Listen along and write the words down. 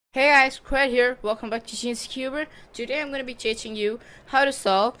Hey guys, Qued here. Welcome back to GnC Cuber. Today I'm going to be teaching you how to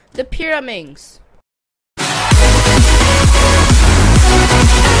solve the Pyraminx.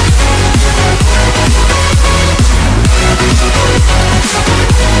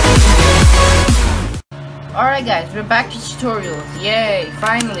 Alright guys, we're back to tutorials. Yay,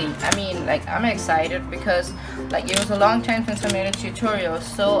 finally. I'm excited because it was a long time since I made a tutorial.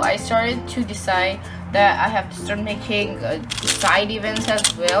 So I started to decide that I have to start making side events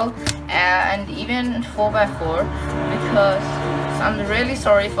as well, and even 4x4, because I'm really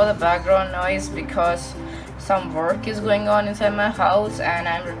sorry for the background noise because some work is going on inside my house and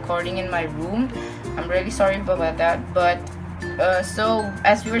I'm recording in my room. I'm really sorry about that, but so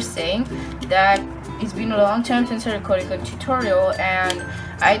as we were saying, that it's been a long time since I recorded a tutorial, and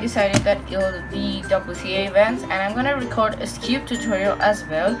I decided that it'll be WCA events, and I'm gonna record a cube tutorial as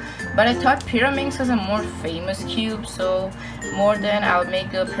well. But I thought Pyraminx is a more famous cube, so more than I'll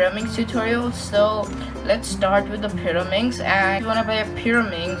make the Pyraminx tutorial. So let's start with the Pyraminx. And if you wanna buy a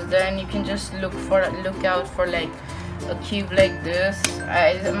Pyraminx, then you can just look out for like a cube like this.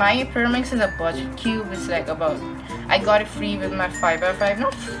 My Pyraminx is a budget cube. It's like about, I got it free with my 5x5,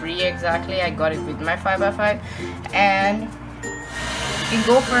 not free exactly, I got it with my 5x5. And you can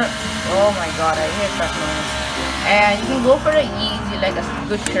go for, oh my god, I hate that noise. And you can go for an easy, like a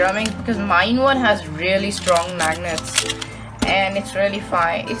good Pyraminx, because mine one has really strong magnets and it's really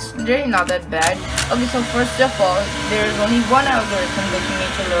fine. It's really not that bad. Okay, so first of all, there's only one algorithm that you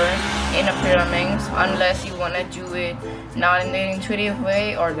need to learn in a Pyraminx, unless you want to do it not in the intuitive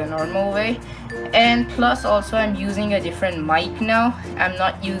way or the normal way. And plus also, I'm using a different mic now. I'm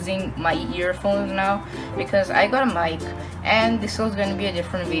not using my earphones now because I got a mic, and this was going to be a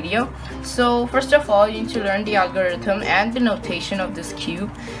different video. So first of all, you need to learn the algorithm and the notation of this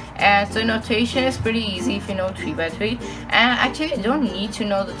cube. And so notation is pretty easy if you know 3x3, and actually you don't need to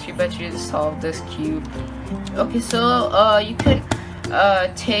know the 3x3 to solve this cube. Okay, so you could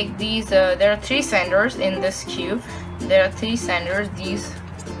take these, there are 3 centers in this cube. There are 3 centers. These,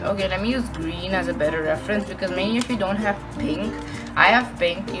 okay, let me use green as a better reference because many of you don't have pink. I have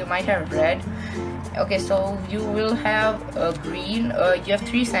pink, you might have red. Okay, so you will have green. You have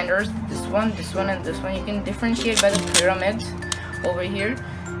 3 centers, this one, and this one. You can differentiate by the pyramids over here.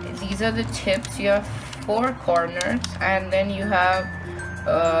 These are the tips. You have 4 corners, and then you have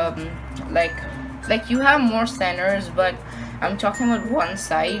like you have more centers, but I'm talking about one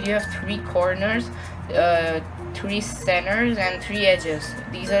side. You have 3 corners, 3 centers, and 3 edges.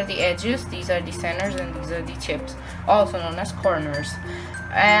 These are the edges, these are the centers, and these are the tips, also known as corners.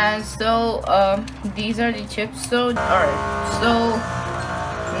 And so these are the tips. So alright, so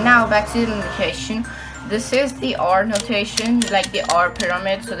now back to the notation. This is the R notation, like the R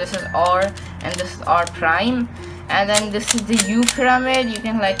pyramid. So this is R and this is R prime, and then this is the U pyramid. You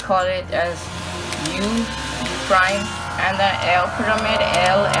can like call it as U prime, and then L pyramid,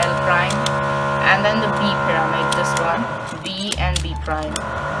 L prime, and then the B pyramid, this one, B and B prime.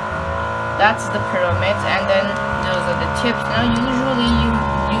 That's the pyramids, and then those are the tips. Now usually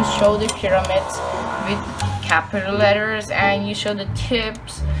you show the pyramids with capital letters, and you show the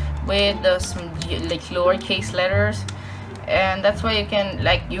tips with the like lowercase letters, and that's why you can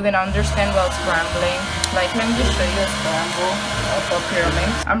understand while scrambling. Like, let me just show you a scramble of a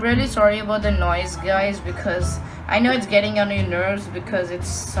Pyraminx. I'm really sorry about the noise, guys, because I know it's getting on your nerves because it's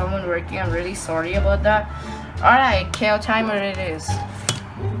someone working. I'm really sorry about that. Alright, KO timer it is.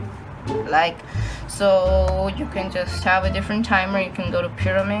 Like, so you can just have a different timer. You can go to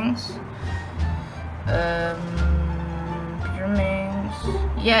Pyraminx.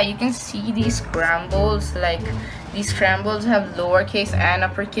 Yeah, you can see these scrambles. Like, these scrambles have lowercase and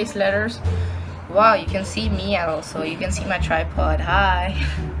uppercase letters. Wow, you can see me also. You can see my tripod. Hi.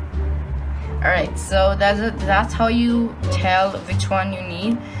 Alright, so that's how you tell which one you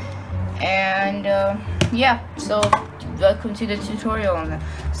need. And yeah, so welcome to the tutorial now.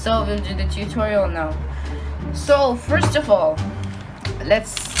 So we'll do the tutorial now. So first of all,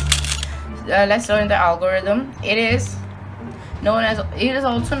 let's learn the algorithm. It is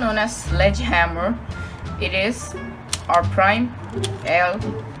also known as sledgehammer. It is R prime, L,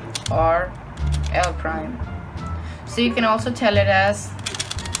 R, L prime. So you can also tell it as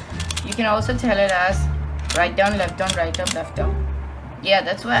right down, left down, right up, left up. Yeah,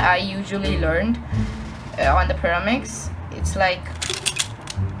 that's what I usually learned on the Pyraminx. It's like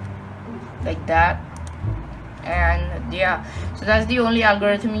that. And yeah, so that's the only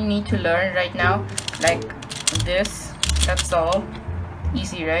algorithm you need to learn right now, like this. That's all.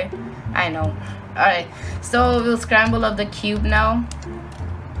 Easy, right? I know. Alright, so we'll scramble up the cube now.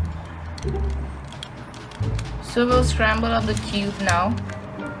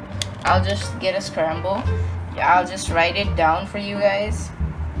 I'll just get a scramble. Yeah, I'll just write it down for you guys.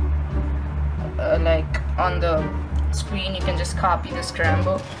 Like on the screen, you can just copy the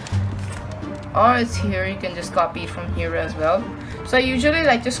scramble, or it's here, you can just copy it from here as well. So I usually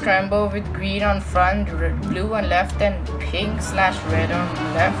like to scramble with green on front, blue on left, and pink/red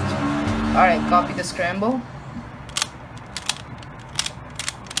on left. Alright, copy the scramble.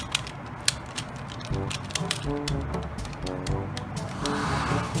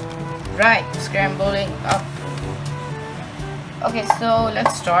 Right, scrambling up. Okay, so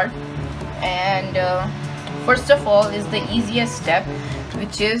let's start. And first of all is the easiest step,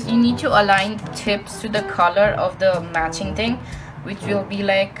 which is you need to align the tips to the color of the matching thing, which will be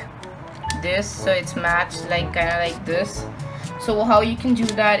like this, so it's matched like kind of like this. So how you can do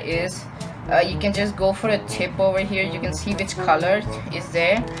that is you can just go for a tip over here. You can see which color is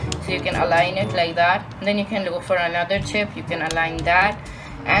there, so you can align it like that. Then you can go for another tip, you can align that,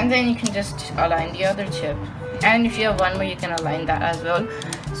 and then you can just align the other tip, and if you have one more, you can align that as well.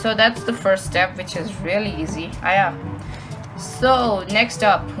 So that's the first step, which is really easy. So next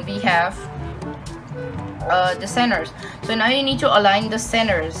up we have the centers. So now you need to align the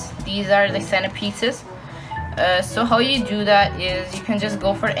centers. These are the center pieces. So how you do that is you can just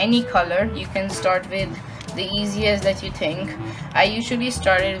go for any color. You can start with the easiest that you think. I usually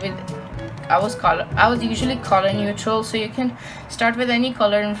started with I was usually color neutral, so you can start with any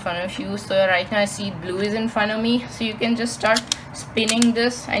color in front of you. So right now I see blue is in front of me, so you can just start spinning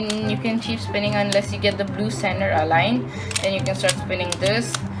this, and you can keep spinning unless you get the blue center aligned. Then you can start spinning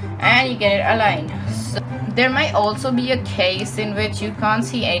this and you get it aligned. So there might also be a case in which you can't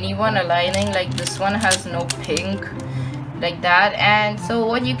see anyone aligning, like this one has no pink like that, and so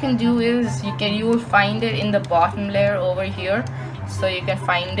what you can do is you will find it in the bottom layer over here. So you can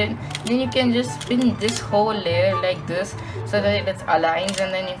find it, then you can just spin this whole layer like this so that it's aligned,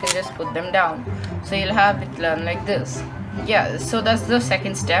 and then you can just put them down, so you'll have it learn like this. Yeah, so that's the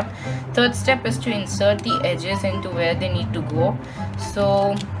second step. Third step is to insert the edges into where they need to go.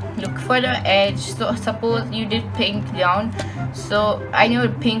 So look for the edge. So suppose you did pink down, so I know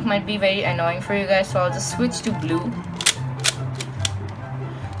pink might be very annoying for you guys, so I'll just switch to blue.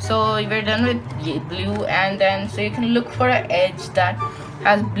 So we're done with blue, and then so you can look for an edge that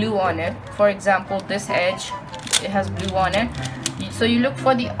has blue on it. For example, this edge, it has blue on it, so you look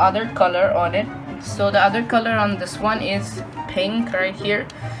for the other color on it. So the other color on this one is pink right here,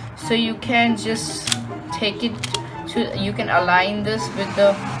 so you can just take it to, you can align this with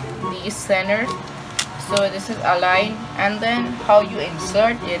these centers. So this is aligned, and then how you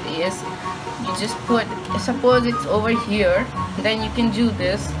insert it is you just put, suppose it's over here, then you can do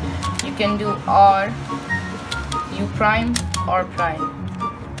this. You can do R, U prime, R prime.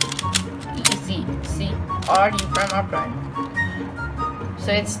 Easy. See, R, U prime, R prime.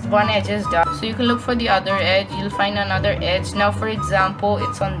 So it's one edge is done. So you can look for the other edge. You'll find another edge. Now, for example,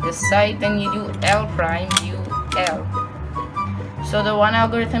 it's on this side. Then you do L prime, U, L. So the one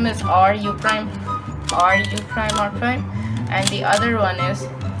algorithm is R, U prime, R, U prime, R prime, and the other one is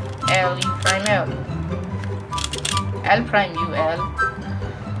L, U prime, L, L prime, U, L.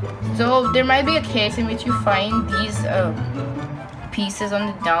 So there might be a case in which you find these pieces on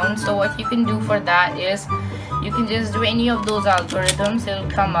the down. So what you can do for that is you can just do any of those algorithms, it'll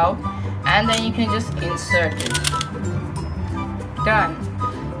come out, and then you can just insert it. Done.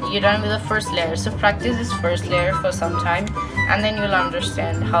 You're done with the first layer. So practice this first layer for some time, and then you'll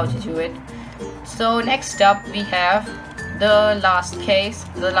understand how to do it. So next up we have the last case,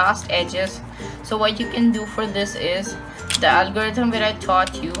 the last edges. So what you can do for this is the algorithm that I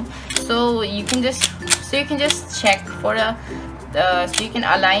taught you. So you can just check for a so you can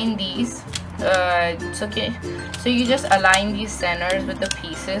align these. It's okay. So you just align these centers with the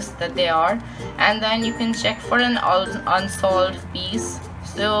pieces that they are, and then you can check for an unsolved piece.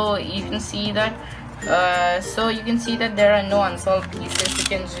 So you can see that there are no unsolved pieces. You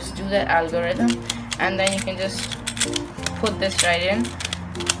can just do the algorithm, and then you can just put this right in.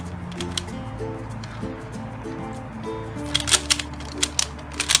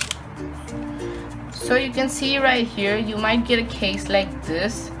 So you can see right here, you might get a case like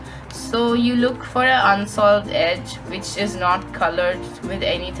this. So you look for an unsolved edge which is not colored with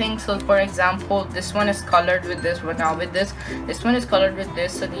anything. So for example, this one is colored with this, but now with this one is colored with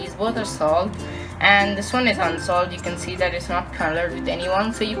this. So these both are solved, and this one is unsolved. You can see that it's not colored with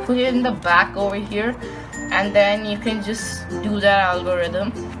anyone. So you put it in the back over here, and then you can just do that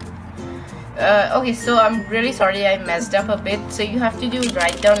algorithm. Okay, so I'm really sorry I messed up a bit. So you have to do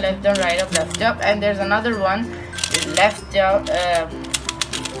right down, left down, right up, left up, and there's another one, left down,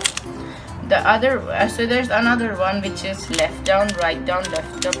 the other so there's another one which is left down, right down,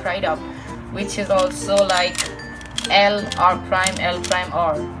 left up, right up, which is also like L R prime, L prime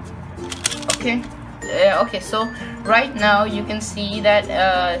R. Okay. Okay, so right now you can see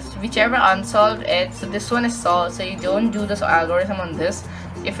that whichever unsolved edge, so this one is solved, so you don't do this algorithm on this.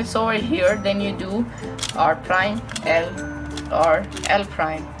 If it's over here, then you do R prime, L, or L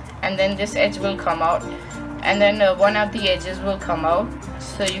prime, and then this edge will come out, and then one of the edges will come out,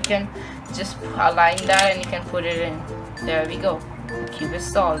 so you can just align that and you can put it in. There we go, the cube is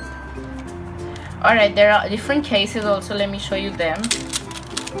solved. Alright, there are different cases also, let me show you them.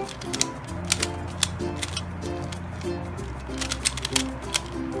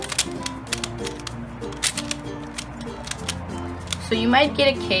 So you might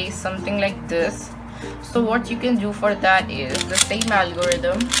get a case something like this. So what you can do for that is the same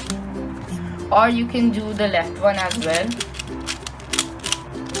algorithm, or you can do the left one as well,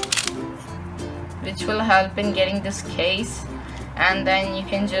 which will help in getting this case. And then you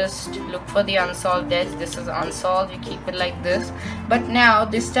can just look for the unsolved edge. This is unsolved, you keep it like this. But now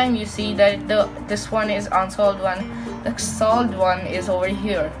this time you see that this one is unsolved one, the solved one is over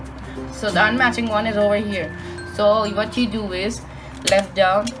here, so the unmatching one is over here. So what you do is left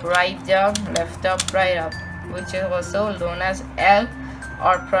down, left up, right up, which is also known as L,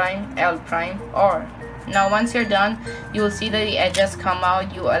 R prime, L prime, R. Now once you're done, you will see that the edges come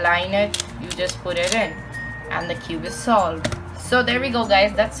out, you align it, you just put it in, and the cube is solved. So there we go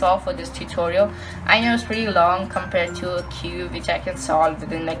guys, that's all for this tutorial. I know it's pretty long compared to a cube which I can solve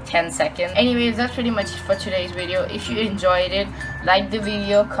within like 10 seconds. Anyways, that's pretty much it for today's video. If you enjoyed it, like the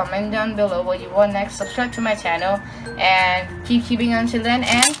video, comment down below what you want next, subscribe to my channel, and keep keeping until then,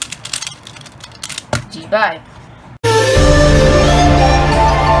 and bye.